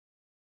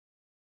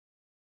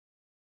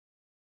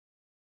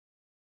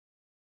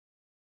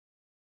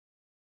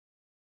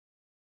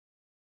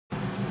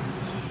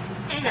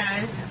Hey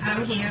guys,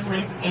 I'm here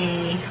with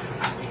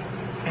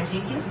as you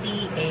can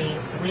see, a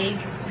wig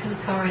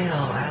tutorial.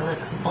 I look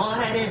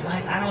bald-headed,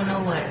 like I don't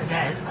know what.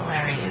 That is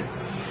hilarious.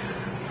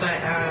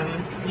 But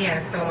yeah,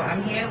 so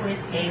I'm here with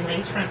a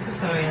lace front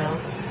tutorial,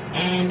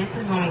 and this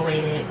is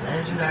long-awaited.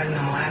 As you guys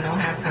know, I don't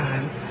have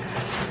time,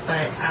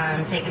 but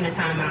I'm taking the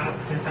time out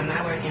since I'm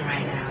not working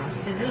right now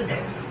to do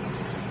this.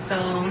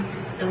 So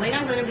the wig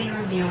I'm going to be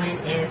reviewing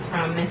is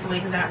from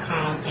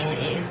MissWigs.com, and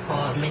it is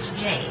called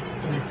MissJ,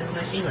 and this is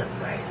what she looks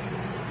like.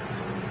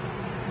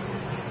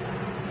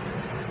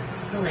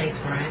 The lace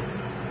front.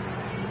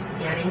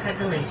 See, I didn't cut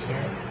the lace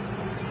yet.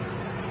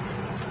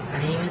 I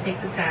didn't even take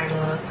the tag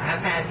off.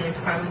 I've had this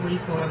probably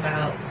for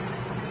about,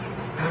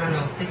 I don't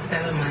know,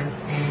 6-7 months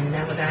and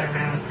never got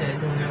around to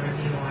doing a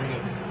review on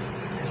it.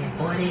 I just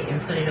bought it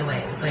and put it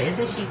away. But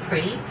isn't she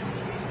pretty?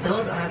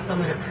 Those are some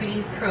of the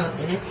prettiest curls,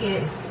 and this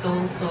hair is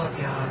so soft,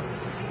 y'all.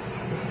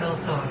 It's so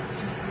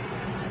soft.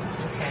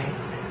 Okay,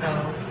 so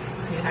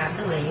you have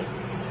the lace.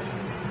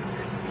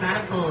 It's not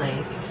a full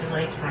lace, it's just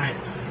lace front.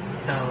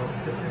 So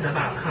this is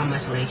about how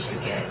much lace you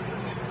get.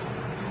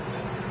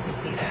 You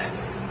see that?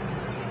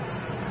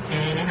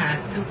 And it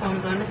has 2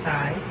 combs on the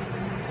side.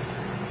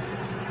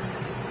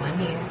 One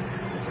here,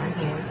 one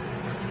here.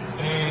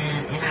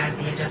 And it has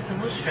the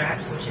adjustable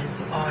straps, which is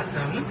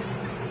awesome.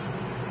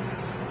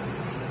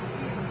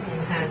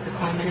 And it has the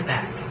comb in the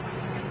back,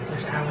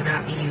 which I will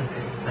not be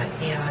using. But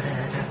here are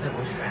the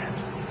adjustable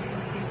straps.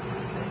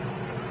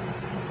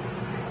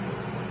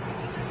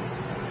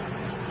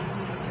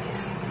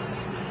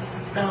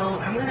 So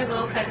I'm going to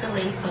go cut the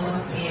lace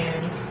off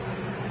and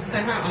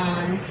put her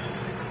on.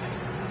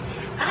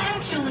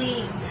 I'll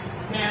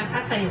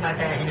tell you about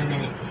that in a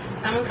minute.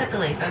 So I'm going to cut the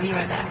lace. I'll be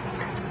right back.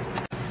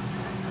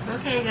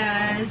 Okay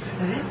guys,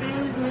 this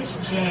is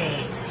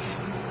MissJ.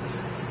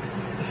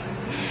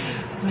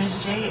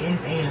 MissJ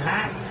is a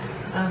lot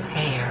of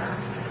hair.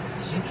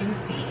 As you can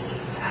see,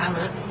 I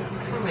look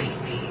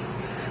crazy.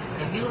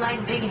 If you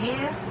like big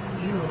hair,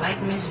 you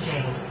like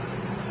MissJ.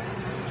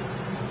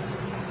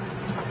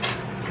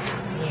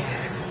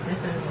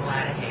 This is a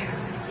lot of hair.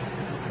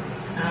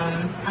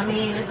 I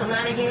mean, it's a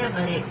lot of hair,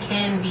 but it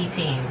can be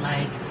tamed.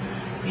 Like,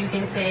 you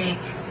can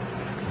take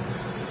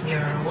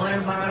your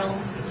water bottle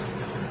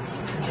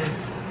and just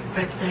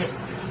spritz it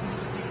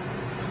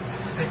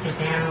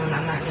down.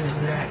 I'm not going to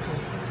do that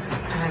because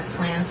I have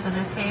plans for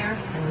this hair,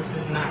 and this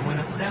is not one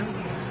of them.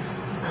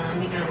 Let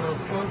me get a little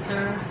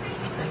closer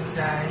so you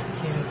guys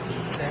can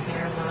see the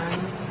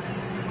hairline.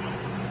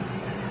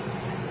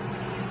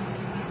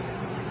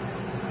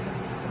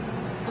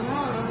 Come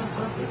on,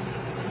 focus.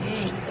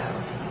 There you go.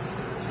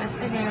 That's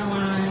the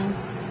hairline.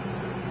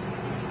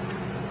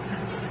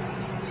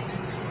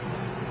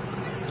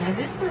 Now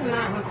this does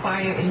not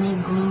require any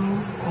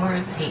glue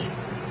or tape.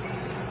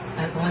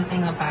 That's one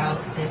thing about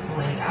this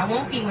wig. I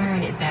won't be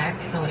wearing it back,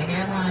 so the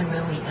hairline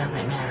really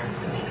doesn't matter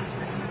to me.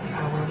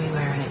 I will be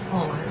wearing it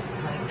forward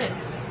like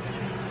this.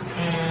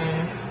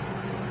 And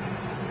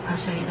I'll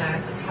show you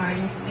guys the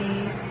parting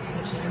space,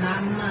 which is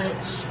not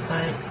much,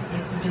 but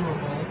it's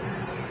doable.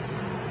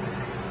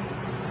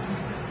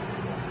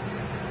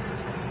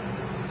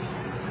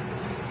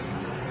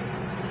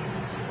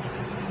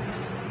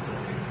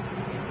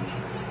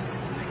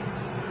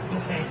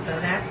 Okay, so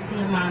that's the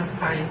amount of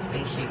parting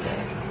space you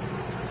get.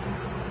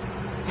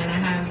 And I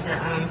have the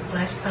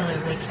flesh color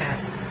wig cap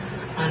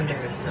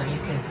under, so you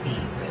can see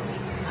really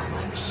how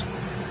much.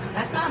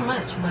 That's not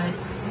much, but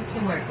you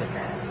can work with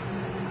that.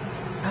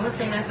 I would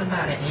say that's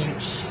about 1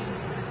 inch.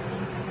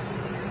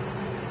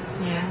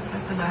 Yeah,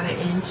 that's about 1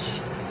 inch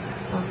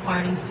of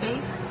parting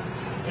space.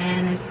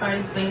 And there's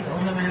parting space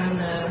all around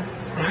the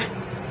front.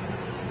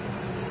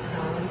 So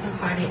you can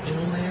part it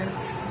anywhere.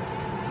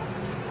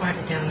 Part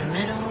it down the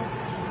middle.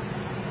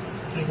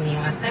 Excuse me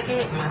 1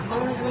 second, my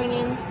phone is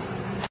ringing.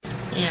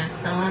 Yeah,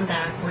 so I'm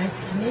back with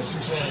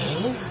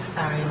MissJ.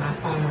 Sorry, my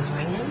phone was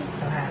ringing,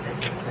 so I had to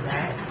get to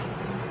that.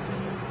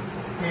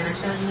 And I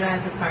showed you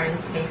guys the parting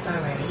space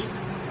already.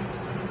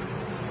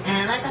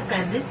 And like I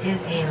said, this is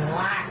a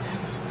lot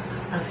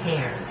of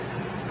hair.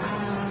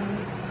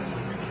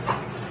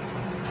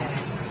 Okay.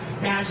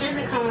 Now, she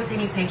doesn't come with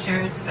any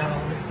pictures, so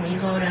when you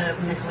go to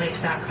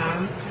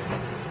MissWigs.com,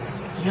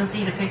 you'll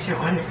see the picture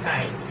on the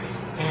site.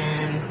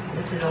 And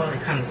this is all it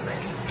comes with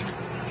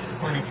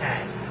on a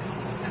tag.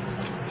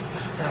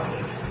 So,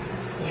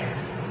 yeah.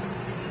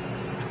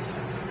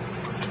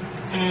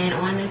 And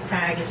on this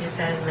tag, it just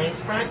says lace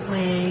front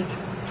wig,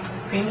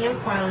 premium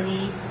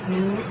quality,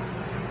 new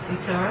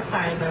futura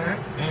fiber,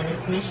 and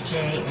it's MissJ,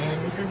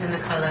 and this is in the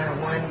color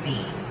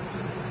 1B.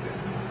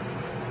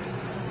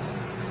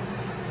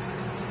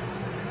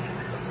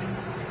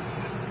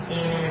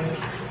 And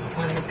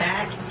on the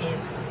back,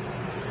 it's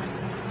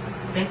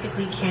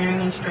basically carrying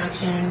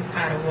instructions,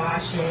 how to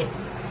wash it.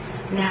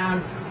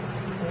 Now,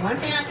 one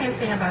thing I can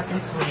say about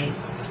this wig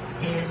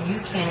is you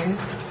can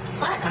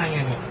flat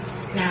iron it.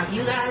 Now, if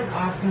you guys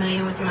are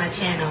familiar with my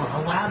channel,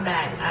 a while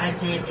back I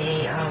did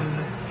a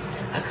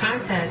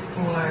contest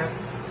for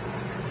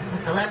a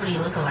celebrity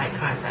lookalike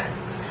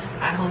contest.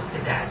 I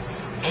hosted that,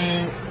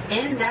 and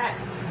in that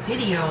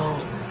video,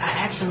 I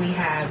actually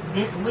have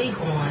this wig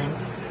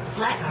on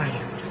flat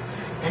ironed,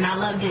 and I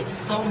loved it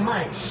so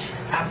much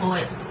I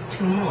bought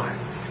 2 more.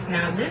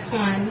 Now this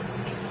one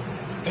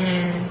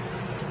is,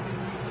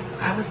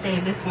 I would say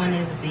this one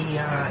is the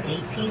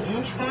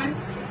 18-inch one,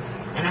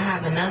 and I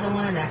have another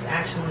one that's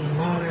actually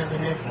longer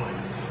than this one,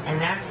 and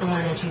that's the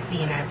one that you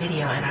see in that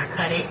video. And I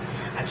cut it,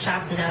 I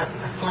chopped it up,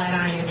 I flat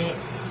ironed it,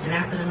 and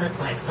that's what it looks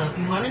like. So if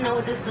you want to know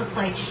what this looks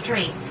like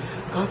straight,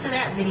 go to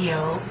that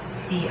video,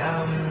 the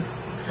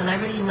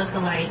celebrity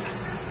lookalike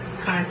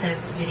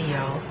contest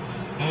video,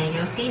 and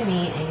you'll see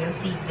me and you'll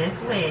see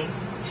this wig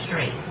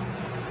straight.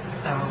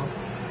 So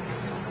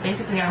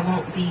basically I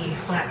won't be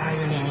flat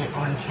ironing it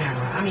on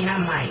camera. I mean, I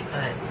might,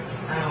 but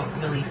I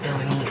don't really feel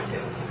the need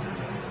to.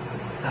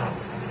 So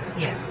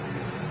yeah,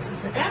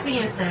 with that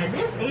being said,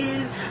 this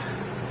is,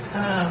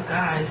 oh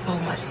god, so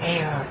much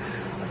hair.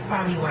 That's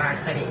probably why I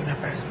cut it in the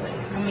first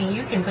place. I mean,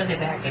 you can put it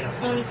back in a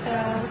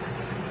ponytail,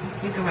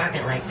 you can rock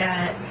it like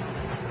that.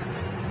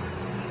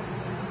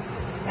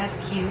 That's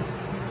cute.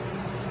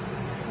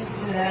 You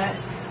can do that.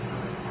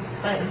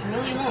 But it's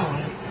really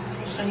long.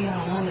 I'll show you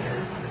how long it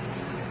is.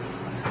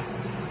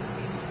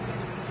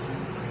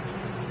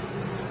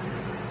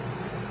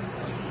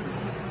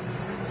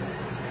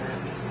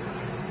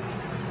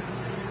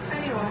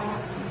 Pretty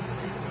long.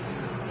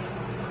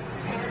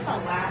 And it's a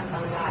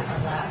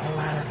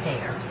lot of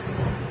hair.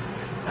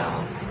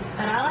 So,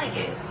 but I like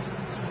it.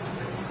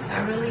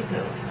 I really do.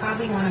 It's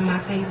probably one of my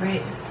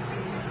favorite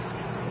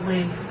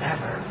wigs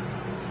ever.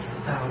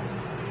 So,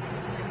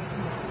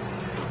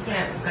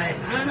 yeah, but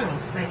I don't know,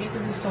 like, you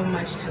can do so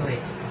much to it.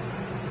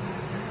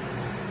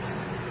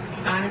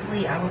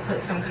 Honestly, I would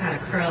put some kind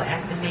of curl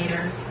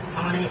activator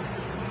on it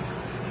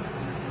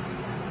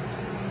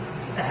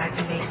to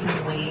activate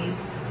these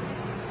waves.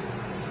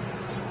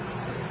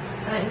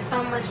 But it's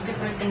so much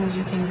different things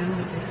you can do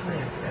with this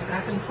wig. Like,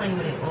 I can play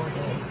with it all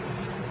day.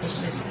 It's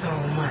just so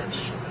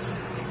much.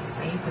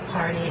 Like, you can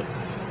part it,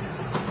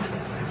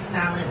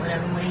 style it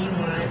whatever way you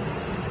want.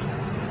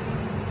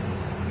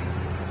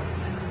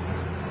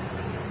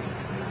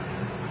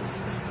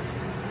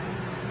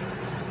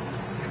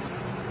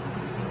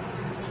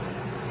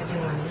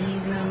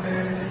 These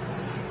numbers.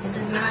 It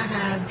does not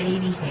have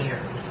baby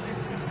hairs,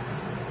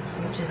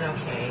 which is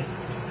okay.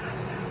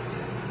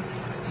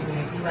 I mean,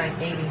 if you like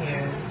baby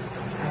hairs,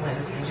 I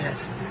wouldn't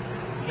suggest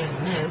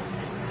getting this.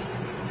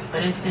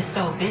 But it's just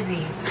so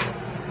busy,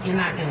 you're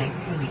not gonna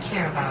really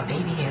care about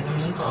baby hairs. I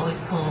mean, you can always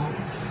pull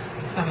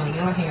some of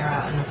your hair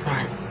out in the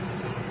front.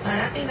 But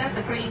I think that's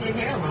a pretty good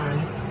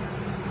hairline.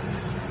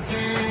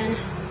 And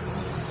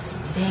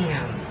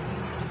damn.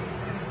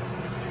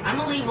 I'm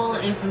going to leave all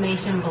the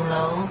information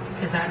below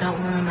because I don't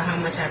remember how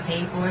much I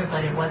paid for it,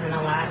 but it wasn't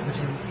a lot, which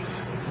is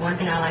one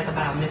thing I like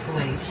about Miss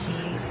Wig.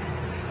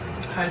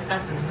 Her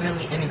stuff is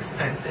really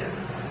inexpensive.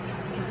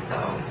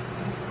 So,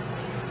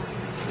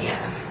 yeah.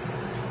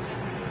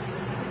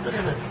 That's what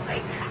it looks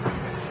like.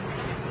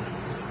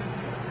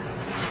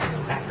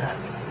 Back up.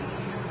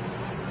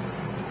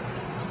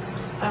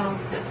 So,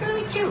 it's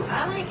really cute.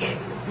 I like it.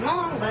 It's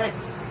long, but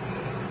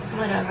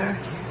whatever.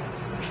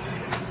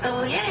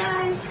 So, yeah,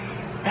 guys.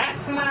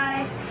 That's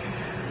my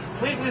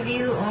wig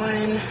review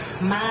on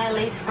my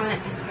lace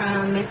front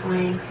from Miss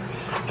Wigs,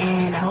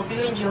 and I hope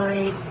you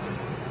enjoyed.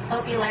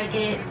 Hope you like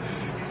it.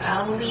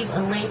 I will leave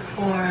a link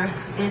for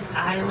this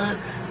eye look,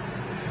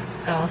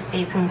 so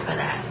stay tuned for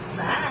that.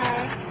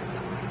 Bye.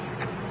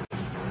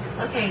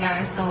 Okay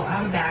guys, so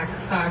I'm back.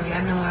 Sorry,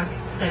 I know I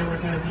said it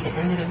was going to be the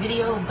end of the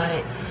video,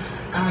 but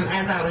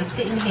as I was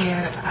sitting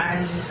here,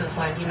 I was just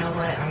like, you know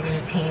what, I'm going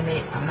to tame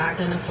it. I'm not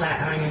going to flat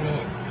iron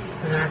it.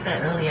 Because when I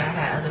said earlier I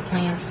had other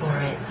plans for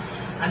it,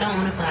 I don't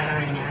want to flat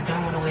iron it. I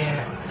don't want to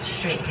wear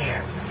straight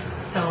hair.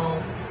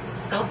 So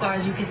far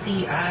as you can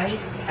see, I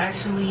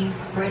actually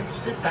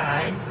spritzed the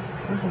side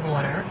with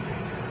water.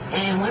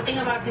 And one thing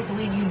about this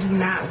wig, you do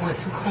not want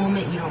to comb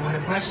it. You don't want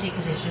to brush it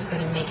because it's just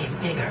going to make it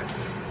bigger.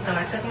 So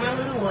I took my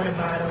little water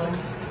bottle,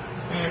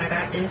 and I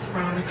got this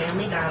from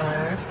Family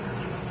Dollar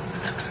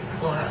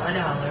for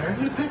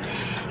 $1.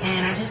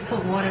 And I just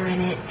put water in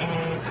it,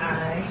 and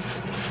I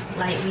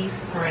lightly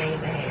spray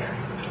the hair.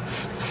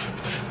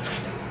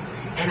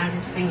 And I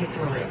just finger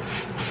through it.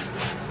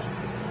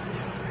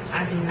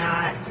 I do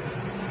not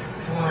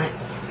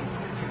want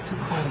to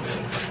comb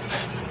it.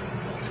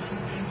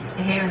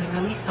 The hair is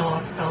really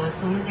soft, so as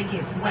soon as it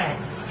gets wet,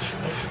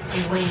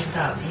 it waves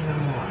up even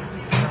more.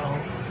 So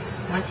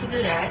once you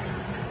do that,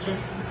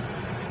 just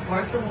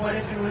work the water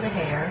through the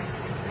hair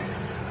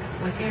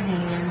with your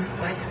hands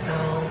like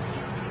so.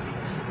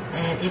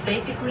 And it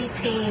basically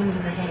tames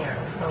the hair,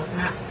 so it's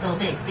not so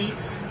big. See,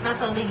 it's not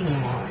so big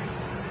anymore.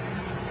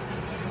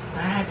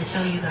 But I had to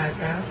show you guys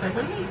that. I was like,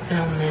 let me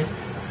film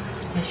this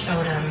and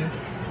show them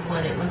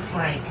what it looks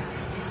like,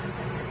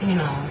 you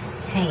know,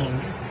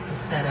 tamed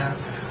instead of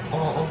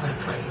all over the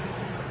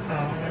place. So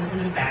I'm going to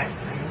do the back.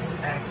 I didn't do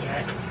the back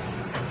yet.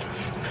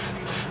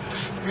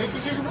 This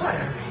is just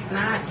water. It's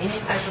not any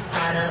type of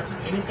product,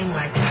 anything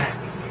like that.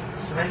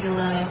 It's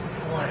regular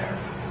water.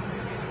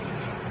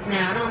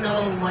 Now, I don't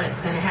know what's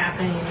going to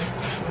happen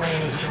when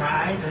it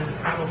dries. It'll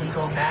probably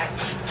go back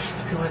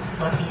to its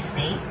fluffy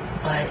state.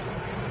 But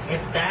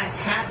if that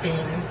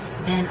happens,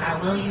 then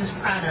I will use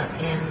product.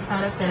 And the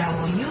product that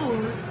I will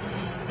use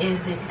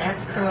is this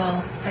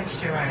S-Curl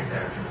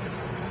Texturizer.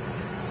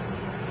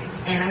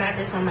 And I got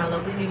this from my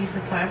local beauty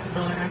supply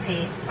store, and I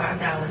paid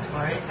 $5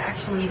 for it.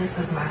 Actually, this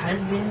was my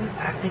husband's.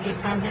 I took it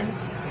from him.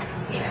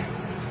 Yeah.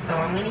 So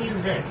I'm going to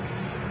use this.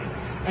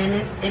 And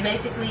it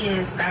basically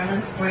is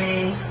styling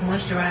spray,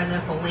 moisturizer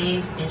for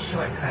waves and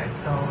shortcuts.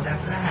 So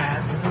that's what I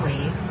have, is a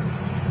wave.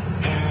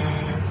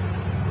 And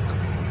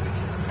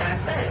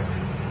that's it.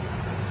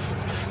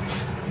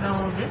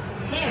 So this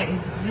hair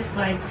is just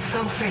like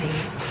so pretty.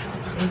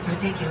 It's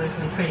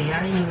ridiculously pretty.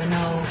 I didn't even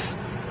know,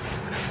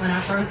 when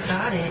I first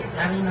got it,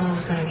 I didn't know it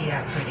was going to be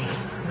that pretty.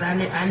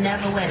 I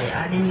never wet it.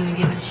 I didn't even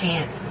give it a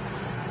chance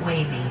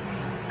wavy.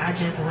 I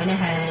just went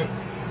ahead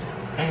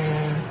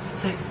and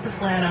took the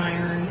flat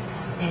iron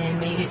and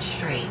made it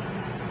straight.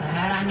 But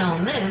had I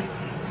known this,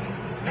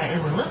 that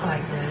it would look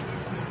like this,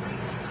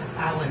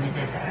 I wouldn't have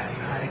did that.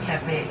 I'd have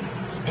kept it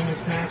in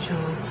its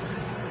natural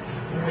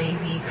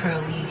wavy,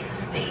 curly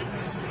state.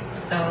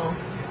 So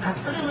I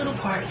put a little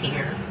part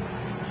here,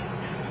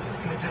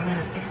 which I'm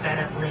gonna fix that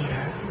up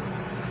later.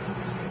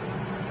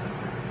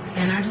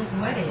 And I just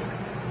wet it.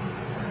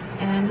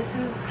 And this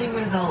is the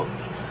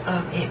results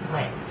of it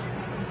wet.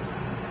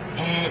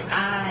 And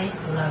I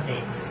love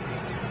it.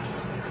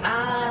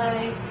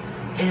 I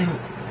am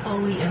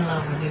totally in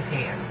love with this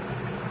hair.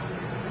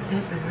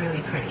 This is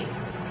really pretty.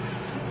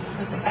 That's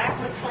what the back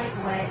looks like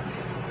wet.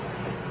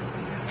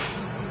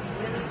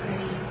 Really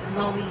pretty,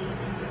 flowy,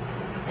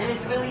 and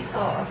it's really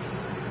soft.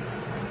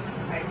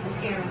 Like, this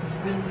hair is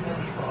really,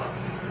 really soft.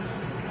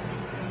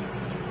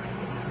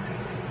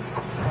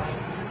 So,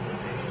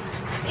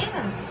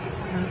 yeah.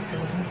 Let me see,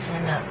 let me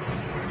stand up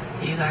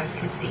so you guys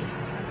can see.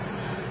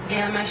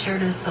 Yeah, my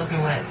shirt is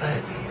soaking wet,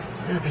 but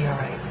it'll be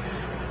alright.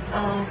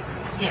 So,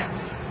 yeah.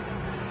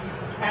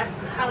 That's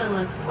how it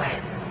looks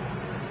wet.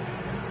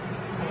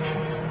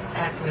 And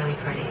that's really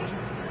pretty.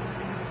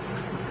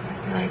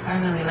 Like, I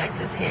really like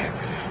this hair.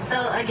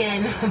 So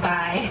again,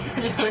 bye.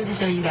 I just wanted to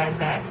show you guys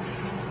that.